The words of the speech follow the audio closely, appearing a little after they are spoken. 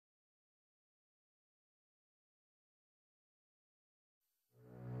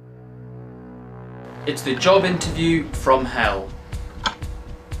It's the job interview from hell.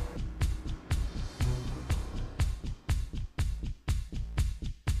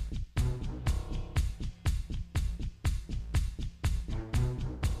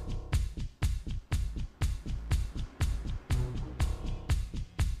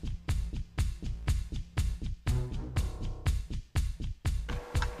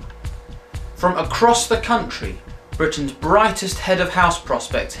 From across the country, Britain's brightest head of house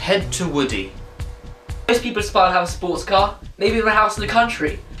prospects head to Woody. Most people aspire to have a sports car, maybe even a house in the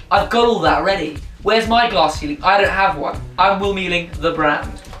country. I've got all that already. Where's my glass ceiling? I don't have one. I'm Will Mealing, the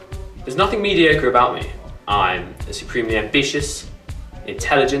brand. There's nothing mediocre about me. I'm a supremely ambitious,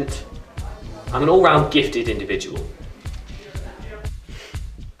 intelligent, I'm an all-round gifted individual.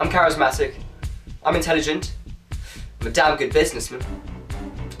 I'm charismatic, I'm intelligent, I'm a damn good businessman,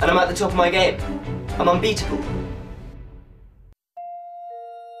 and I'm at the top of my game. I'm unbeatable.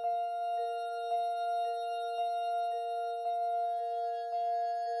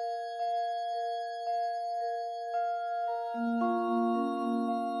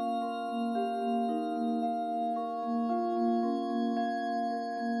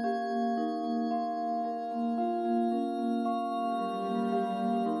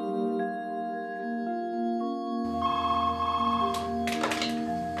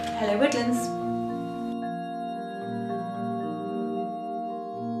 Hello, Woodlands.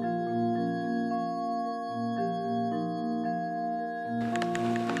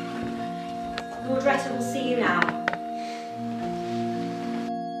 Lord Retta will see you now.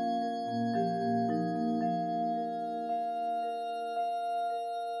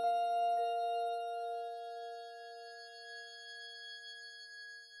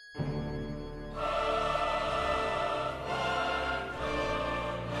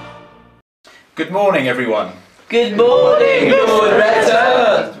 Good morning, everyone. Good morning, Lord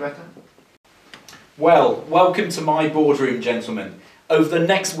Retta. Well, welcome to my boardroom, gentlemen. Over the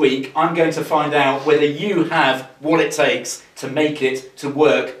next week, I'm going to find out whether you have what it takes to make it to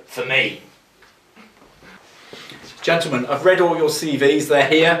work for me. Gentlemen, I've read all your CVs. They're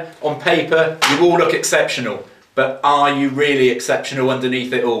here on paper. You all look exceptional. But are you really exceptional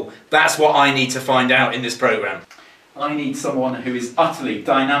underneath it all? That's what I need to find out in this programme. I need someone who is utterly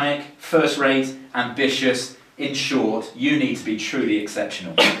dynamic, first-rate, ambitious. In short, you need to be truly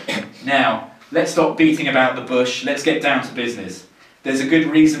exceptional. Now, let's stop beating about the bush. Let's get down to business. There's a good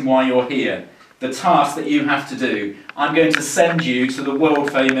reason why you're here. The task that you have to do. I'm going to send you to the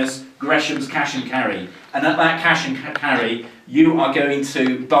world-famous Gresham's Cash and Carry. And at that Cash and Carry, you are going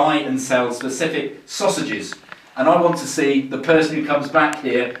to buy and sell specific sausages. And I want to see the person who comes back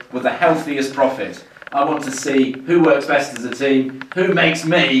here with the healthiest profit. I want to see who works best as a team, who makes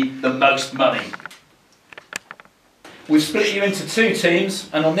me the most money. We've split you into two teams,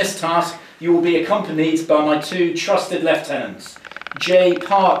 and on this task you will be accompanied by my two trusted lieutenants, J.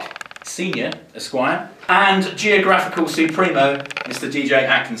 Park Senior, Esquire, and Geographical Supremo, Mr. DJ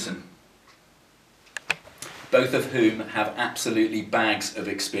Atkinson. Both of whom have absolutely bags of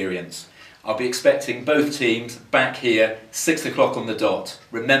experience. I'll be expecting both teams back here 6 o'clock on the dot.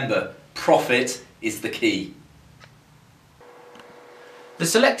 Remember, profit is the key. The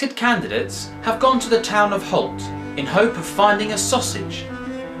selected candidates have gone to the town of Holt in hope of finding a sausage.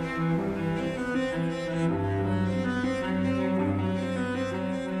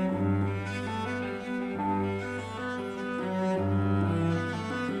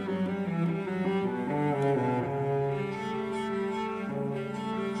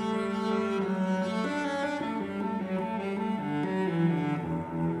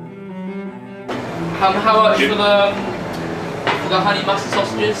 How much for the honey mustard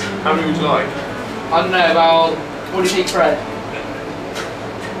sausages? How many would you like? I don't know, about, what do you think, Fred?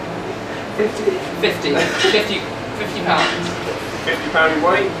 50 pounds. £50 in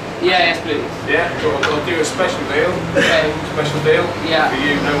weight? Yeah, yes please. Yeah, I'll do a special deal. Okay. Special deal? Yeah. For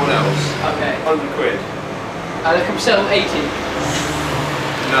you, no one else. Okay. 100 quid. They can sell 80.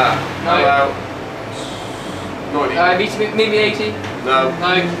 Nah. No. 90. Meet me 80? No.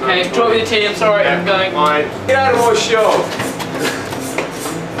 No? Okay, join with the team, I'm sorry, Yeah. I'm going. Fine. Get out of my shop!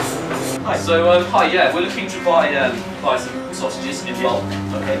 Hi. So, hi, yeah, we're looking to buy some sausages in bulk.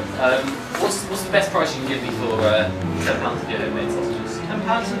 Okay. What's the best price you can give me for £10 of your homemade sausages? £10?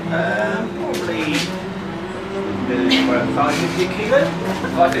 Probably £5.50 a kilo.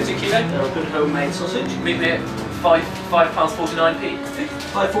 £5.50 a kilo? They're a good homemade sausage. Meet me at £5.49p.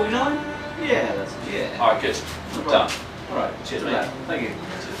 £5.49? Yeah, that's yeah. Alright, good. No Done. Alright, cheers mate. Thank you.